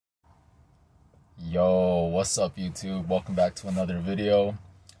Yo, what's up YouTube? Welcome back to another video.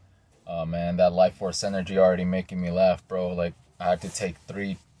 Man, that life force energy already making me laugh, bro. Like, I had to take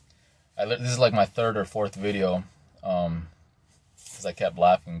this is like my third or fourth video, because I kept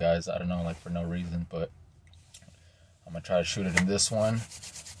laughing, guys. I don't know, like for no reason, but I'm gonna try to shoot it in this one.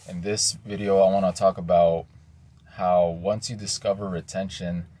 In this video, I want to talk about how once you discover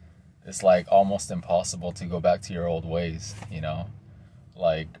retention, it's like almost impossible to go back to your old ways, you know?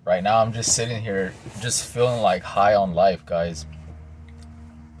 Like right now I'm just sitting here just feeling like high on life, guys.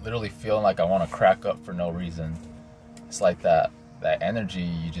 Literally feeling like I want to crack up for no reason. It's like that energy,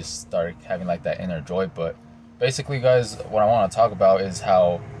 you just start having like that inner joy. But basically, guys, what I want to talk about is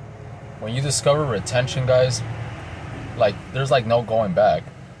how when you discover retention, guys, like there's like no going back.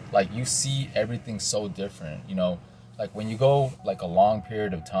 Like you see everything so different, you know? Like when you go like a long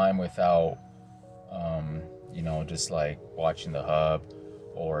period of time without you know, just like watching the hub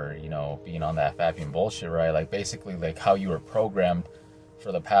or, you know, being on that fapping bullshit, right? Like basically like how you were programmed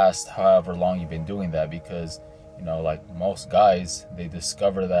for the past however long you've been doing that. Because, you know, like most guys, they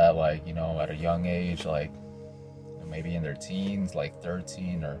discover that like, you know, at a young age, like maybe in their teens, like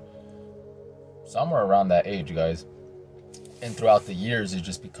 13 or somewhere around that age, guys. And throughout the years, it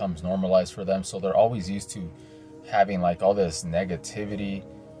just becomes normalized for them. So they're always used to having like all this negativity.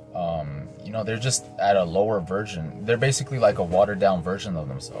 You know, they're just at a lower version. They're basically like a watered down version of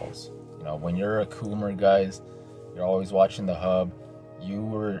themselves. You know, when you're a coomer, guys, you're always watching the hub.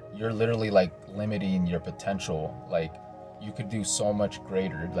 You're literally like limiting your potential. Like you could do so much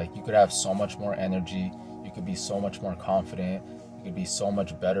greater. Like you could have so much more energy. You could be so much more confident. You could be so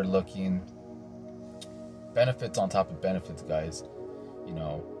much better looking. Benefits on top of benefits, guys. You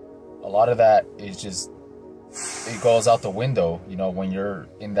know, a lot of that is just, it goes out the window, you know, when you're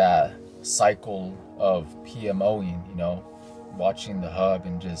in that cycle of PMOing, you know, watching the hub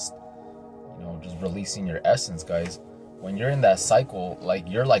and just, you know, just releasing your essence, guys. When you're in that cycle, like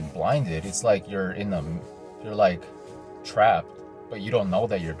you're like blinded. It's like you're like trapped, but you don't know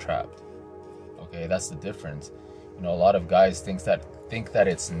that you're trapped. Okay, that's the difference. You know, a lot of guys think that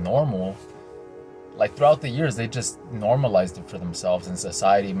it's normal. Like throughout the years, they just normalized it for themselves, and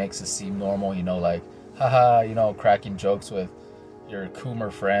society makes it seem normal, you know, like, haha, you know, cracking jokes with your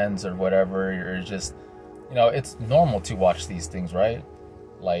coomer friends or whatever. You're just, you know, it's normal to watch these things, right?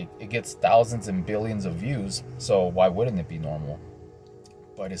 Like it gets thousands and billions of views, so why wouldn't it be normal?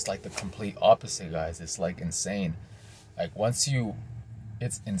 But it's like the complete opposite, guys. It's like insane. Like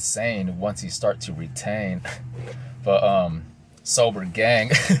it's insane once you start to retain. But sober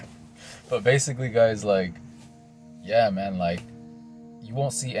gang. But basically, guys, like, yeah, man, like you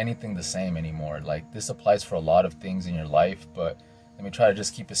won't see anything the same anymore. Like this applies for a lot of things in your life, but let me try to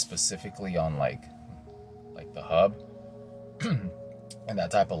just keep it specifically on like the hub and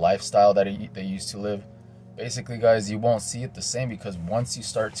that type of lifestyle that they used to live. Basically, guys, you won't see it the same, because once you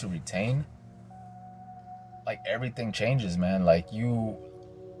start to retain, like everything changes, man. Like you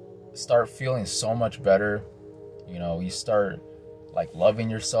start feeling so much better. You know, you start like loving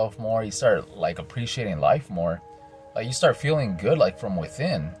yourself more. You start like appreciating life more. Like you start feeling good, like from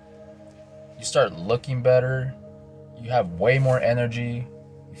within. You start looking better. You have way more energy.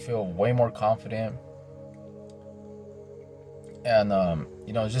 You feel way more confident. And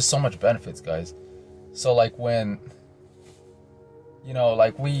you know, just so much benefits, guys. So like when, you know,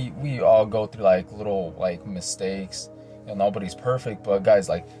 like we all go through like little like mistakes, and nobody's perfect, but guys,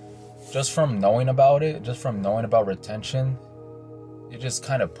 like just from knowing about it, just from knowing about retention, it just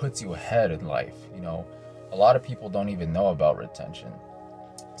kind of puts you ahead in life, you know. A lot of people don't even know about retention.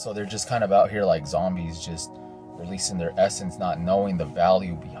 So they're just kind of out here like zombies, just releasing their essence, not knowing the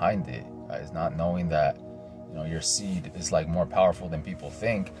value behind it, guys. Not knowing that, you know, your seed is like more powerful than people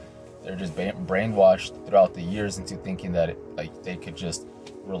think. They're just brainwashed throughout the years into thinking that like they could just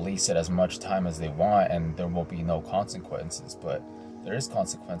release it as much time as they want and there will be no consequences. But there is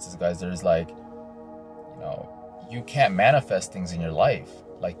consequences, guys. There's like, you know, you can't manifest things in your life.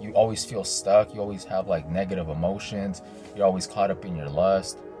 Like you always feel stuck. You always have like negative emotions. You're always caught up in your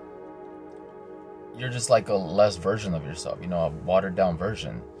lust. You're just like a less version of yourself, you know, a watered down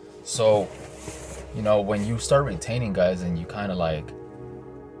version. So, you know, when you start retaining, guys, and you kind of like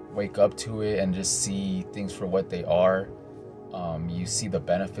wake up to it and just see things for what they are, you see the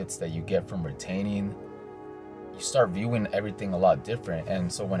benefits that you get from retaining. You start viewing everything a lot different.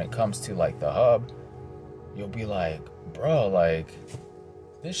 And so when it comes to like the hub, you'll be like, bro, like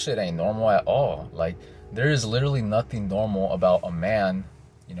this shit ain't normal at all. Like there is literally nothing normal about a man,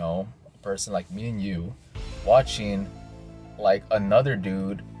 you know, a person like me and you watching like another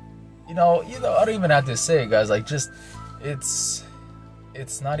dude, you know, I don't even have to say it, guys. Like just, it's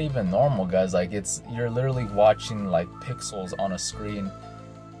it's not even normal, guys. Like, you're literally watching like pixels on a screen.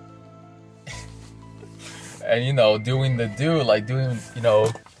 And, you know, doing the do, like doing, you know,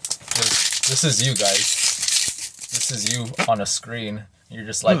 just, this is you, guys. This is you on a screen. You're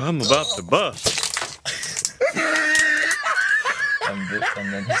just like, I'm about to bust.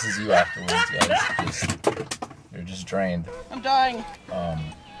 and then this is you afterwards, guys. You're just drained. I'm dying.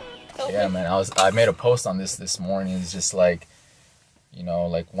 Yeah, man. I made a post on this morning. It's just like, you know,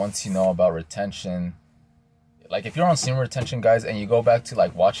 like once you know about retention, like if you're on semen retention, guys, and you go back to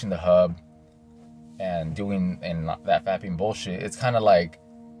like watching the hub and doing that fapping bullshit, it's kind of like,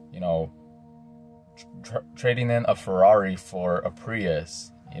 you know, trading in a Ferrari for a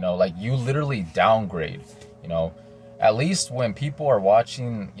Prius. You know, like you literally downgrade. You know, at least when people are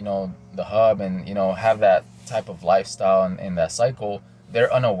watching, you know, the hub and, you know, have that type of lifestyle and that cycle,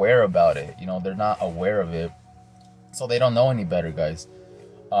 they're unaware about it. You know, they're not aware of it, so they don't know any better, guys.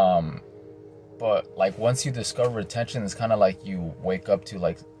 But like once you discover retention, it's kind of like you wake up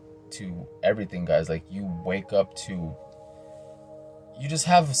to everything, guys. Like you wake up to, you just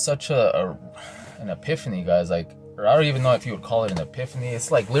have such an epiphany, guys. Like, or I don't even know if you would call it an epiphany.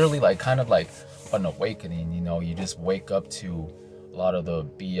 It's like literally like kind of like an awakening. You know, you just wake up to a lot of the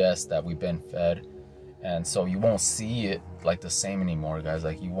BS that we've been fed, and so you won't see it like the same anymore, guys.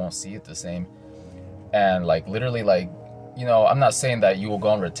 Like you won't see it the same. And like literally, like, you know, I'm not saying that you will go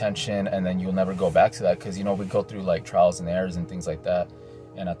on retention and then you'll never go back to that, because, you know, we go through like trials and errors and things like that.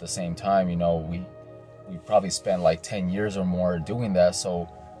 And at the same time, you know, we probably spent like 10 years or more doing that. So,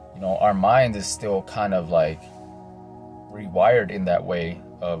 you know, our mind is still kind of like rewired in that way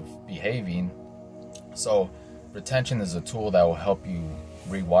of behaving. So retention is a tool that will help you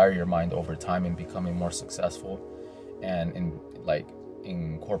rewire your mind over time and becoming more successful, and in like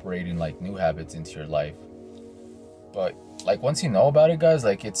incorporating like new habits into your life. But like once you know about it, guys,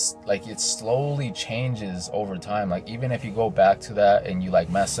 like it slowly changes over time. Like even if you go back to that and you like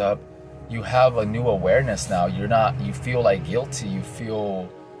mess up, you have a new awareness now. You feel like guilty, you feel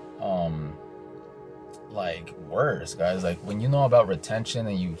like worse, guys. Like when you know about retention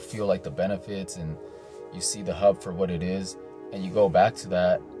and you feel like the benefits and you see the hub for what it is, and you go back to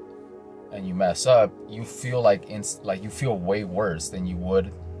that and you mess up, you feel like you feel way worse than you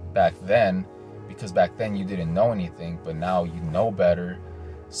would back then, because back then you didn't know anything, but now you know better.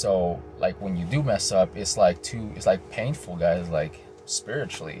 So like when you do mess up, it's like painful, guys, like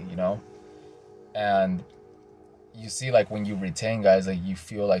spiritually, you know. And you see, like when you retain, guys, like you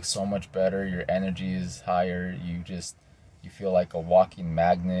feel like so much better, your energy is higher, you feel like a walking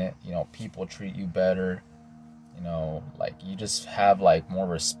magnet, you know, people treat you better, you know, like you just have like more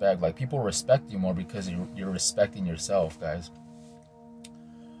respect. Like people respect you more because you're respecting yourself, guys.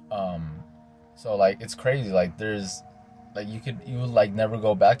 So like it's crazy. Like there's like you would like never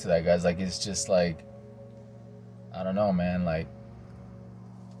go back to that, guys. Like it's just like, I don't know, man. Like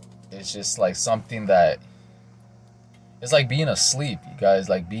it's just like something that, it's like being asleep, you guys.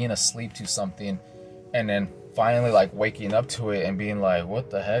 Like being asleep to something and then finally like waking up to it and being like, what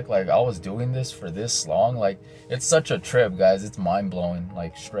the heck? Like I was doing this for this long. Like it's such a trip, guys. It's mind-blowing.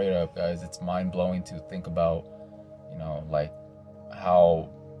 Like straight up, guys, it's mind-blowing to think about, you know, like how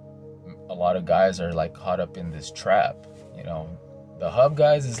a lot of guys are like caught up in this trap. You know, the hub,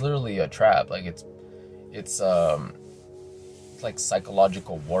 guys, is literally a trap. Like it's like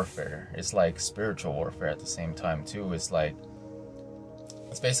psychological warfare. It's like spiritual warfare at the same time too. It's like,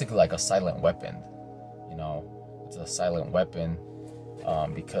 it's basically like a silent weapon. You know, it's a silent weapon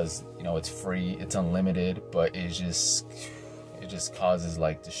because, you know, it's free, it's unlimited, but it just causes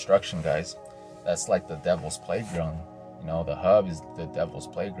like destruction, guys. That's like the devil's playground. You know, the hub is the devil's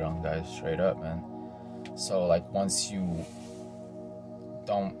playground, guys, straight up, man. So like once you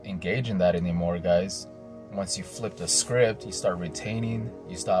don't engage in that anymore, guys, once you flip the script, you start retaining,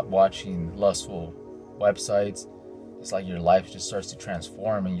 you stop watching lustful websites, it's like your life just starts to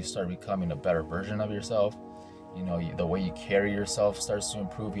transform and you start becoming a better version of yourself. You know, the way you carry yourself starts to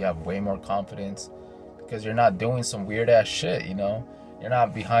improve. You have way more confidence because you're not doing some weird ass shit, you know? You're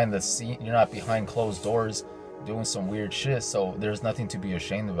not behind the scene, you're not behind closed doors doing some weird shit. So there's nothing to be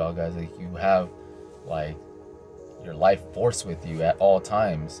ashamed about, guys. Like you have like your life force with you at all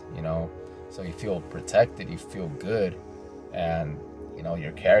times, you know? So you feel protected, you feel good, and you know,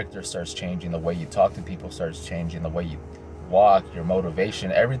 your character starts changing, the way you talk to people starts changing, the way you walk, your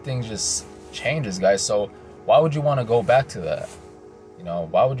motivation, everything just changes, guys. So why would you want to go back to that? You know,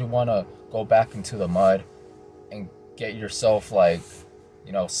 why would you want to go back into the mud and get yourself like,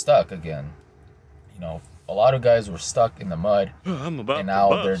 you know, stuck again? You know, a lot of guys were stuck in the mud and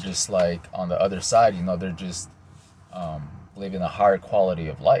now they're just like on the other side, you know, they're just living a higher quality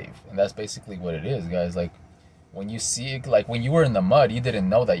of life. And that's basically what it is, guys. Like, when you see, like, when you were in the mud, you didn't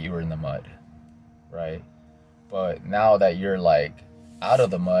know that you were in the mud, right? But now that you're, like, out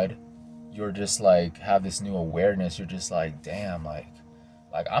of the mud, you're just, like, have this new awareness. You're just like, damn, like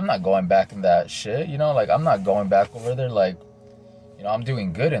I'm not going back in that shit, you know? Like, I'm not going back over there. Like, you know, I'm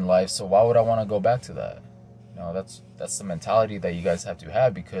doing good in life, so why would I want to go back to that? You know, that's the mentality that you guys have to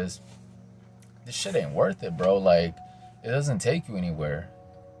have, because this shit ain't worth it, bro. Like, it doesn't take you anywhere.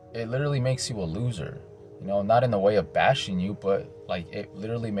 It literally makes you a loser. You know, not in the way of bashing you, but, like, it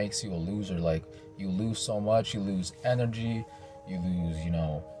literally makes you a loser. Like, you lose so much. You lose energy. You lose, you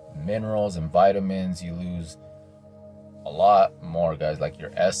know, minerals and vitamins. You lose a lot more, guys. Like,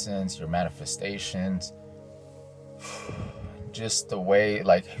 your essence, your manifestations. Just the way,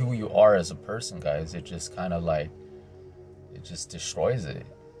 like, who you are as a person, guys. It just kind of, like, it just destroys it,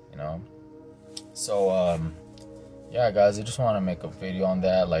 you know? So, yeah, guys, I just want to make a video on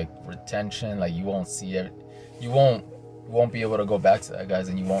that. Like, retention, like, you won't see it. You won't be able to go back to that, guys,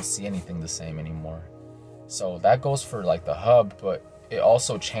 and you won't see anything the same anymore. So that goes for, like, the hub, but it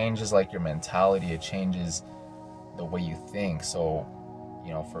also changes, like, your mentality. It changes the way you think. So,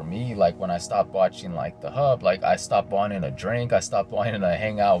 you know, for me, like, when I stopped watching, like, the hub, like, I stopped wanting to drink. I stopped wanting to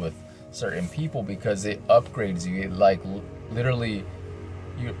hang out with certain people, because it upgrades you. It, like, literally,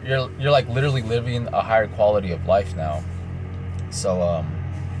 you're like literally living a higher quality of life now. So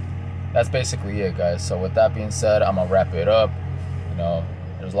that's basically it, guys. So with that being said, I'm gonna wrap it up. You know,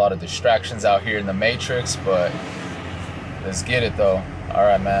 there's a lot of distractions out here in the matrix, but let's get it though. All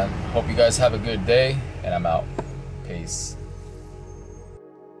right, man, hope you guys have a good day, and I'm out. Peace.